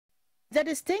The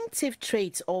distinctive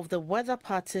trait of the weather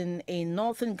pattern in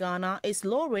northern Ghana is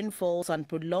low rainfalls and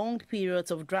prolonged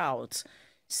periods of drought.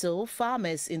 So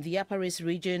farmers in the Upper East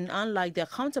region, unlike their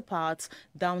counterparts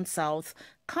down south,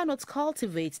 cannot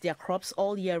cultivate their crops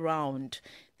all year round.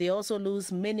 They also lose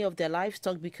many of their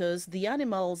livestock because the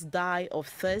animals die of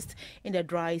thirst in the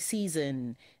dry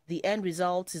season. The end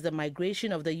result is the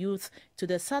migration of the youth to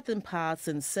the southern parts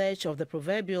in search of the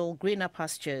proverbial greener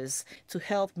pastures. To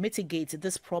help mitigate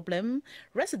this problem,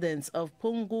 residents of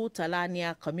Pungu,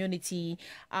 Talania community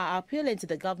are appealing to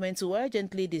the government to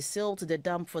urgently desilt the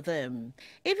dam for them.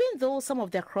 Even though some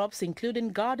of their crops, including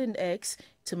garden eggs,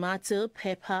 tomato,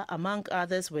 pepper, among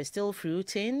others, were still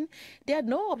fruiting, they had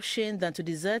no option than to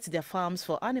desert their farms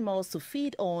for animals to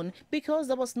feed on because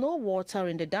there was no water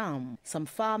in the dam. Some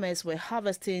farmers were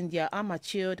harvesting their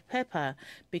unmatured pepper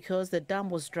because the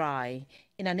dam was dry.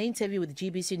 In an interview with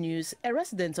GBC News, a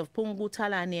resident of Pungu,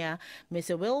 Talania,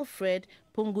 Mr. Wilfred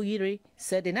Pungu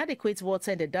said inadequate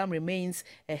water in the dam remains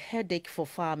a headache for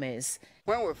farmers.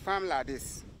 When we farm like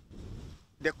this,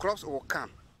 the crops will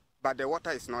come, but the water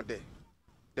is not there.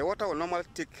 The water will normally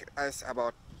take us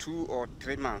about 2 or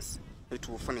 3 months. It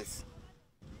will finish.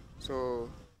 So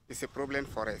it's a problem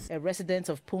for us. A resident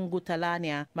of Pungu,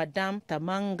 Talania, Madame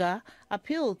Tamanga,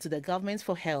 appealed to the government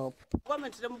for help.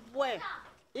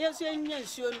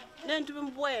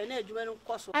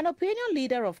 An opinion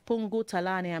leader of Pungu,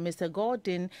 Talania, Mr.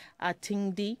 Gordon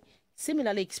Atingdi,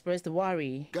 similarly expressed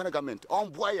worry. Ghana government on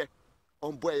boy,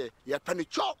 ya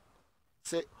panicho.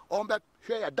 Say on be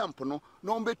share ya damp no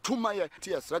be too my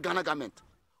tears Ghana government.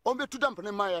 On be too damp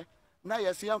no my na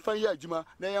yes yan fan ya juma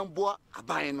na yan boa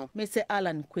aban no. Mr.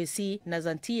 Alan Kwesi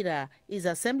Nazantira is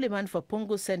assemblyman for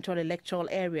Pungu Central Electoral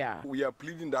Area. We are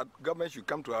pleading that government should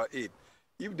come to our aid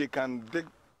if they can dig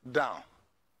down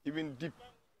even deep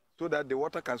so that the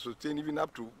water can sustain even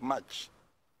up to March,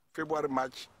 February,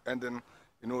 March, and then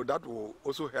that will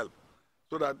also help.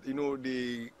 So that,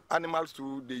 the animals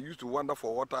too, they used to wander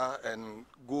for water and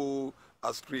go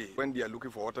astray. When they are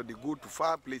looking for water, they go to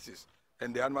far places.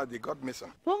 And the animals, they got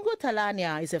missing. Pungu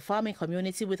Talania is a farming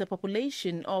community with a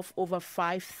population of over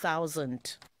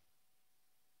 5,000.